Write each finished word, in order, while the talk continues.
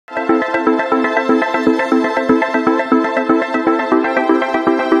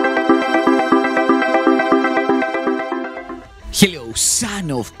Hello, Son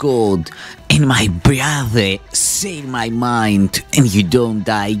of God, and my brother, say my mind, and you don't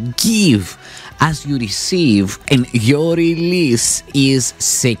die. Give as you receive, and your release is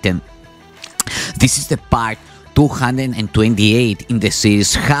Satan. This is the part 228 in the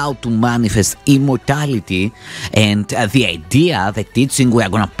series How to Manifest Immortality, and the idea, the teaching we are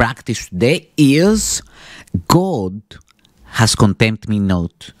going to practice today is God has contempt me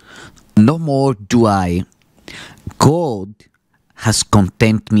not. No more do I. God has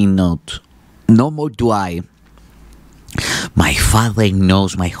contempt me not. No more do I. My Father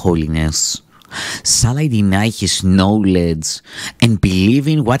knows my holiness. Shall I deny His knowledge and believe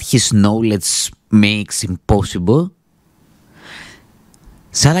in what His knowledge makes impossible?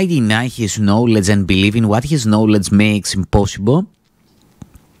 Shall I deny His knowledge and believe in what His knowledge makes impossible?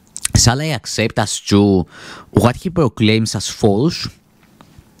 Shall I accept as true what He proclaims as false?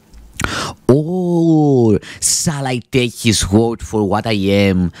 Or shall I take His word for what I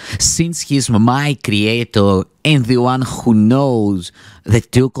am, since He is my Creator and the one who knows the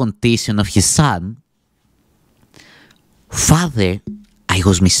true condition of His Son? Father, I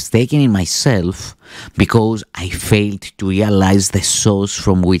was mistaken in myself because I failed to realize the source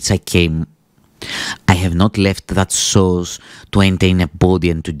from which I came. I have not left that source to enter in a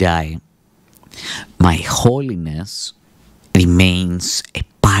body and to die. My holiness remains a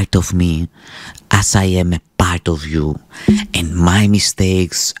part of me as I am a part of you, and my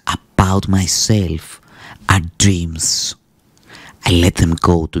mistakes about myself are dreams. I let them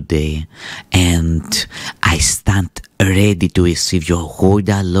go today, and I stand ready to receive your word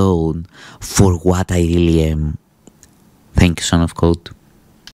alone for what I really am. Thank you, Son of God.